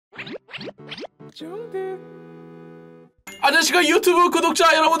안녕하십니까 유튜브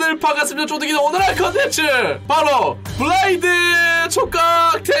구독자 여러분들 반갑습니다. 쫀득이는 오늘 할 컨텐츠 바로 블라인드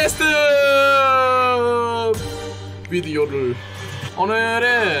촉각 테스트 비디오를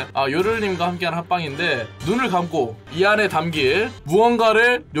오늘은 요를님과 함께하는 합방인데 눈을 감고 이 안에 담길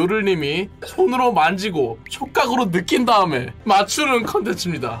무언가를 요를님이 손으로 만지고 촉각으로 느낀 다음에 맞추는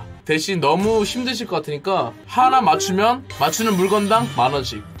컨텐츠입니다. 대신 너무 힘드실 것 같으니까 하나 맞추면 맞추는 물건당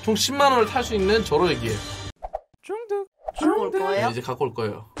 10,000원씩 총 10만원을 탈 수 있는 저로에게 갖고 올 거예요? 네, 이제 갖고 올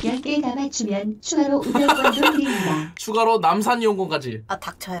거예요. 10개 다 맞추면 추가로 500원도 드립니다. 추가로 남산 이용권까지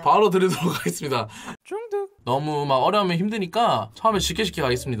닥쳐요. 바로 드리도록 하겠습니다. 너무 막 어려우면 힘드니까 처음에 쉽게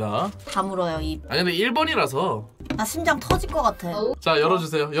가겠습니다. 다 물어요 입. 근데 1번이라서 나 심장 터질 것 같아. 자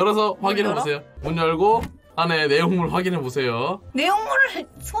열어주세요. 열어서 확인해보세요. 문 열고 안에 내용물 확인해보세요. 내용물을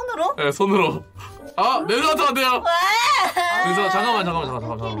손으로? 네 손으로. 냄새 맡으면 안 돼요. 왜? 그래서 잠깐만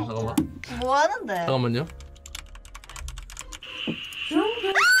뭐 하는데? 잠깐만요.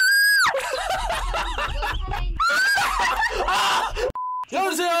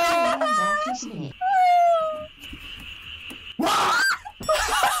 여보세요.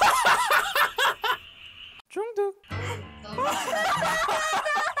 중독.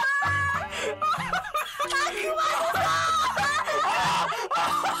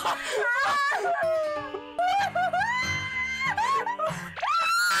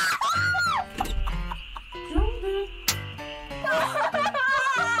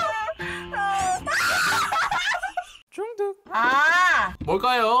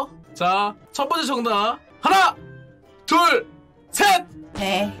 뭘까요? 자, 첫 번째 정답 하나, 둘, 셋.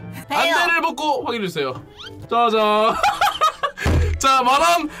 네. 안대를 벗고 확인해주세요. 짜잔. 자,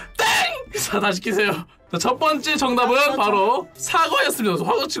 10,000원 땡. 자, 다시 끼세요. 자, 첫 번째 정답은 바로 사과였습니다.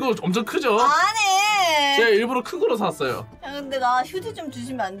 사과치고 엄청 크죠? 아니. 제가 일부러 큰 거로 샀어요. 야, 근데 나 휴지 좀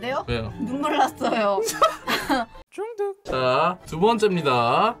주시면 안 돼요? 왜요? 눈물 났어요. 중독. 자, 두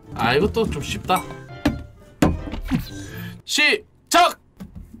번째입니다. 이것도 좀 쉽다. 시작!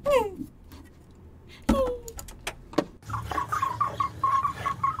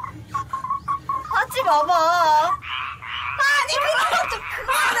 하지 마봐. 아니 그거는 좀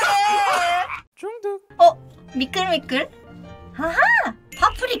그거네. 중독. 미끌미끌. 하하.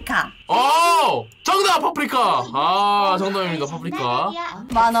 파프리카. 정답 파프리카. 정답입니다. 파프리카.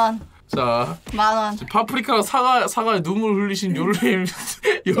 10,000원. 자, 10,000원. 파프리카랑 사과에 눈물 흘리신 요를님.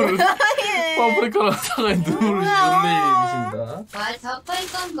 파프리카랑 사과에 눈물 흘리신 요를님이십니다. 저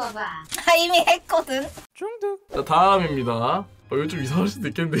펄건 거 봐. 나 이미 했거든. 중독. 자, 다음입니다. 이거 좀 이상할 수도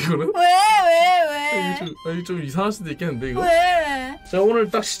있겠는데 이거는? 왜? 이게 좀 이상할 수도 있겠는데 이거? 왜? 제가 오늘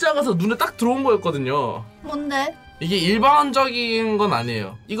딱 시작해서 눈에 딱 들어온 거였거든요. 뭔데? 이게 일반적인 건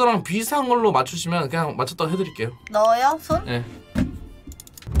아니에요. 이거랑 비슷한 걸로 맞추시면 그냥 맞췄다고 해드릴게요. 너요? 손? 네.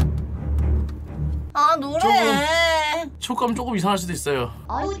 노래. 촉감 조금 이상할 수도 있어요.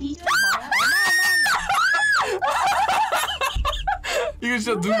 비주얼 뭐야? 이거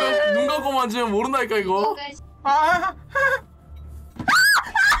진짜 눈 감고 만지면 모른다니까 이거.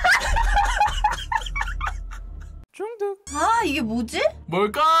 중독. 이게 뭐지?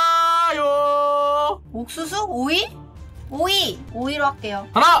 뭘까요? 옥수수? 오이? 오이로 할게요.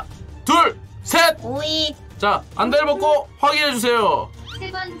 하나, 둘, 셋. 오이. 자, 안대를 벗고 확인해 주세요.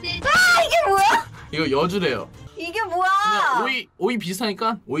 세 번째. 이게 뭐야? 이거 여주래요. 이게 뭐야? 그냥 오이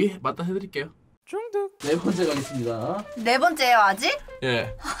비슷하니까 오이 맞다 해드릴게요. 중독. 네 번째 가겠습니다. 네 번째예요 아직?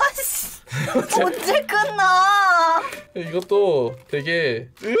 예. 언제 끝나? 이것도 되게.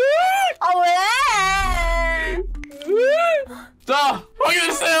 왜? 자,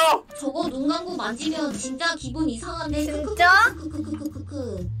 확인했어요. 저거 눈 감고 만지면 진짜 기분 이상한데. 진짜?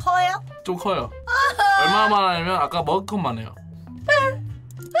 커요? 좀 커요. 얼마만 하냐면 아까 먹은 컷만 해요.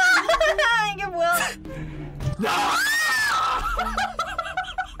 이게 뭐야?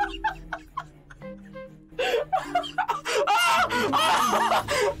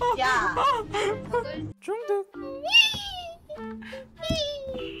 야. 중독.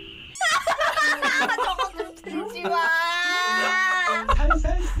 저거 좀 들지 마.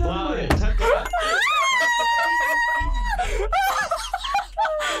 잠깐.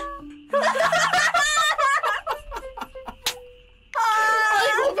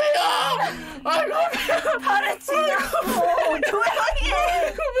 아이고 배야. 발을 치냐고. 조용히 해.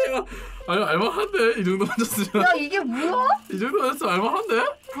 아니 알만한데 이 정도 맞았으면. 야 이게 뭐야? 이 정도 맞았으면 알만한데?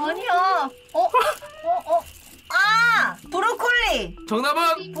 아니야. 브로콜리.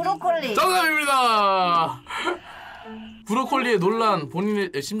 정답은 브로콜리. 정답입니다. 브로콜리의 논란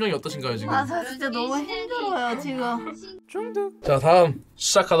본인의 심정이 어떠신가요 지금? 저 진짜 너무 힘들어요 지금. 중독. 자 다음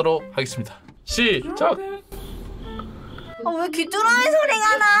시작하도록 하겠습니다. 시작. 왜 귀뚜라미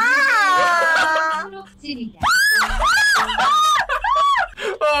소리가 나?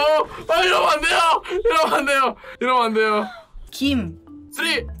 이러면 안 돼요. 이러면 안 돼요. 김. 3, 2,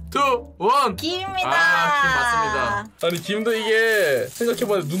 1. 김입니다. 아, 김 맞습니다. 아니 김도 이게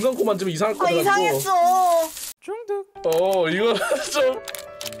생각해보면 눈 감고 만지면 이상할 것 아, 같고. 이상했어. 중득. 이거 좀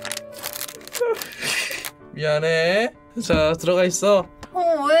미안해. 자 들어가 있어.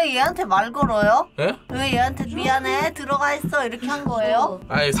 왜 얘한테 말 걸어요? 예? 왜 얘한테 미안해 들어가 있어 이렇게 한 거예요?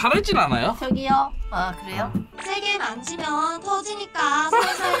 아니 살아있진 않아요. 저기요. 아 그래요? 세게 만지면 터지니까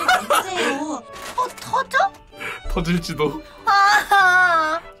살살 만지세요. 터져? 터질지도.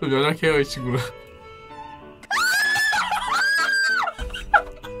 아. 좀 연약해요 이 친구는.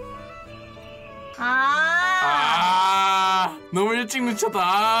 너무 일찍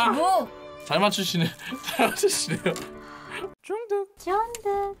늦췄다. 뭐? 잘 맞추시네. 잘 맞추시네요. 중득.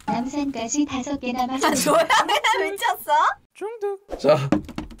 남산까지 5개 남았습니다. 뭐야? 미쳤어? 중득. 자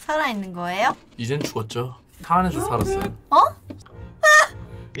살아있는 거예요? 이젠 죽었죠. 차 안에서 살았어요.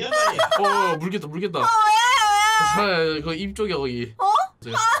 물겠다 물겠다. 왜? 그 입 쪽이야 거기.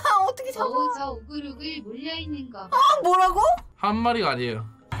 어떻게 잡아? 저 우글우글 몰려있는 거. 뭐라고? 한 마리가 아니에요.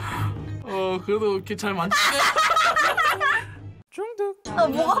 그래도 이렇게 잘 만지네. 중득.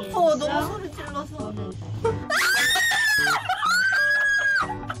 목 아파. 너무 소리 질러서.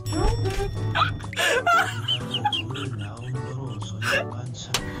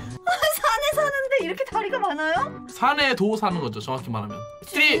 산에 사는데 이렇게 다리가 많아요? 산에 도 사는 거죠 정확히 말하면.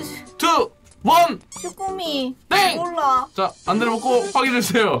 3, 2, 1. 쭈꾸미. 땡! 몰라. 자 안대를 먹고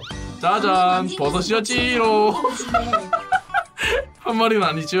확인해주세요. 짜잔 버섯이었지로. 한 마리는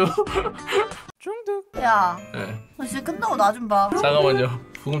아니죠. 중득. 야, 네. 너 진짜 끝나고 나 좀 봐. 잠깐만요.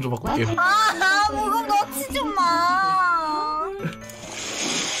 부금 좀 바꿀게요. 나 무금 넣지 좀 마.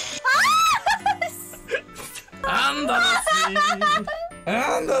 안 닫았지.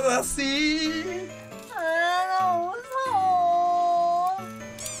 안 닫았지. 나 무서워.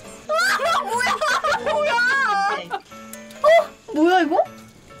 뭐야? 뭐야 이거?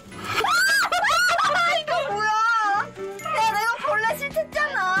 이거 뭐야? 야, 내가 벌레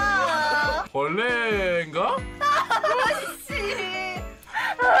싫댔잖아. 벌레인가? 씨.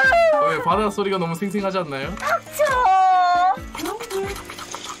 왜 바다 소리가 너무 생생하지 않나요? 닥쳐.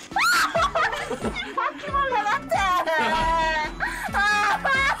 바퀴벌레 같아.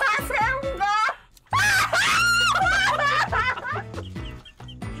 새우인가?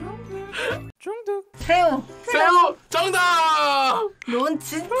 중득. 새우. 새우 정답. 넌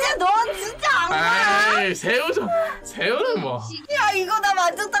진짜 안 가. 에이 새우는 뭐. 야, 이거 나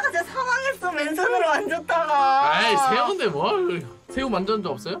만졌다가 진짜 사망했어. 맨손으로 만졌다가. 에이 새우인데 뭐. 새우 만져본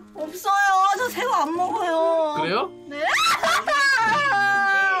적 없어요? 없어요. 저 새우 안 먹어요. 그래요? 네.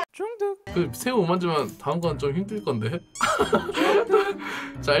 중득. 그 새우 못 만지면 다음 건 좀 힘들 건데.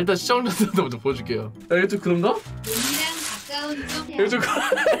 자 일단 시청자들한테 먼저 보여줄게요. 야 이거 좀 그런가? 눈이랑 가까운 좀 이거 좀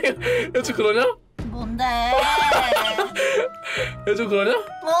이거 좀 그러냐? 뭔데? 이거 좀 그러냐?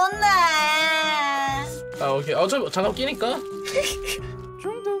 뭔데? 아 오케이. 어차피 장갑 끼니까.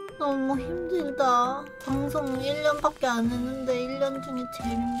 중득. 너무 힘들다. 방송 1년밖에 안 했는데 1년 중에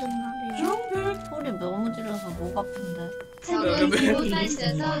제일 힘든 날이야. 소리 너무 질러서 목 아픈데. 저는 뒤로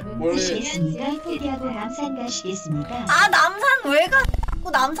빠져서 원래- 시겠습니다. 포기하고 남산 가시겠습니다. 아, 남산 왜 가?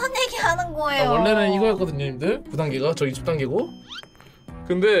 남산 얘기하는 거예요. 원래는 이거였거든요 님들. 9단계가 저기 10단계고.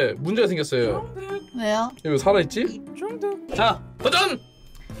 근데 문제가 생겼어요. 왜요? 이거 살아있지? 중득. 자 도전!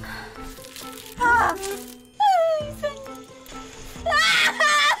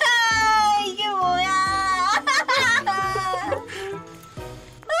 이게 뭐야?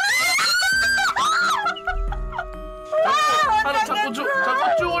 하나 자꾸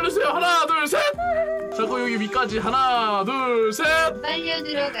쭉 올리세요. 하나 둘 셋. 자꾸 여기 위까지 하나 둘 셋. 빨려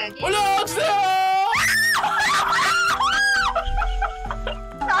들어가게. 올려주세요.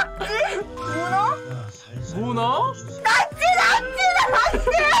 문어? 문어? 낙지!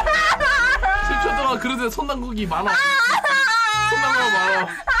 10초 동안 그릇에 손 담그기 많아. 손 담그기 많아.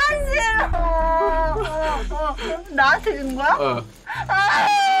 싫어. 나한테 준 거야?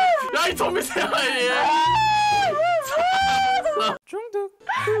 야이 좀비새야 얘. 중득.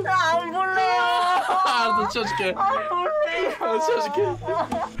 나 안 볼래요. 알았어 치워줄게. 안 볼래요. 치워줄게.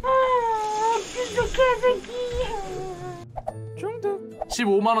 개새끼. 중득.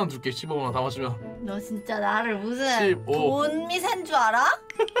 15만 원 줄게. 15만 원 다 맞추면. 너 진짜 나를 무슨 15. 돈 미센 줄 알아?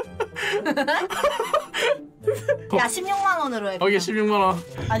 야, 16만 원으로 해. 거기 16만 원.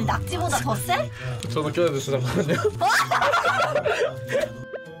 아니, 낙지보다 더 세? 저도 껴야 돼서 잠깐만요.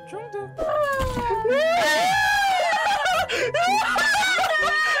 중득.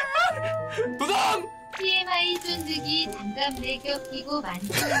 도전! TMI 쫀득이 장갑 4겹 끼고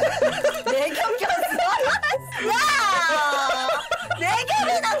만지는 내 겹 꼈어? 야! 내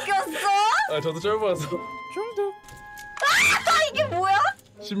겹이나 꼈어? 저도 짧아서. 중독. 이게 뭐야?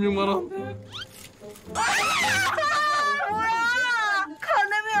 16만원. 뭐야?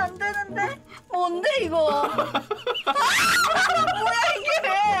 가늠이 안 되는데? 뭔데 이거? 뭐야 이게?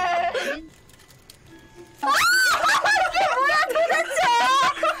 이게 뭐야 도대체?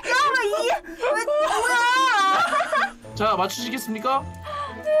 왜 뭐야? 자, 맞추시겠습니까?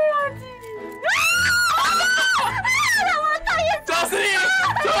 자, 3, 2, 1.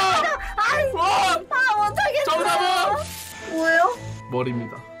 못하겠어. 정답은 뭐예요?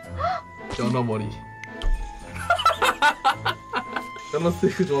 머리입니다. 연어 머리. 연어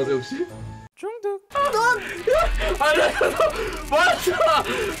스테이크 좋아하세요 혹시? 중독. 아니, 말했잖아.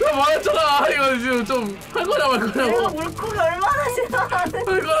 나 말했잖아. 이거 지금 좀 할 거냐 말 내가 거냐고. 물고기 얼마나 싫어하는데?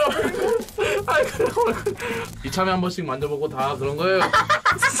 할 거냐 말 거냐. 할 거냐 말 거냐. 이참에 한 번씩 만져보고 다 그런 거예요.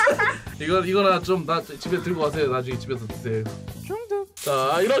 이거나 좀 나 집에 들고 가세요. 나중에 집에서 드세요. 중독.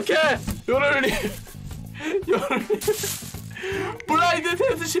 자, 이렇게 요를님 블라인드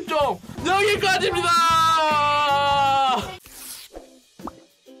테스트 10종 여기까지입니다.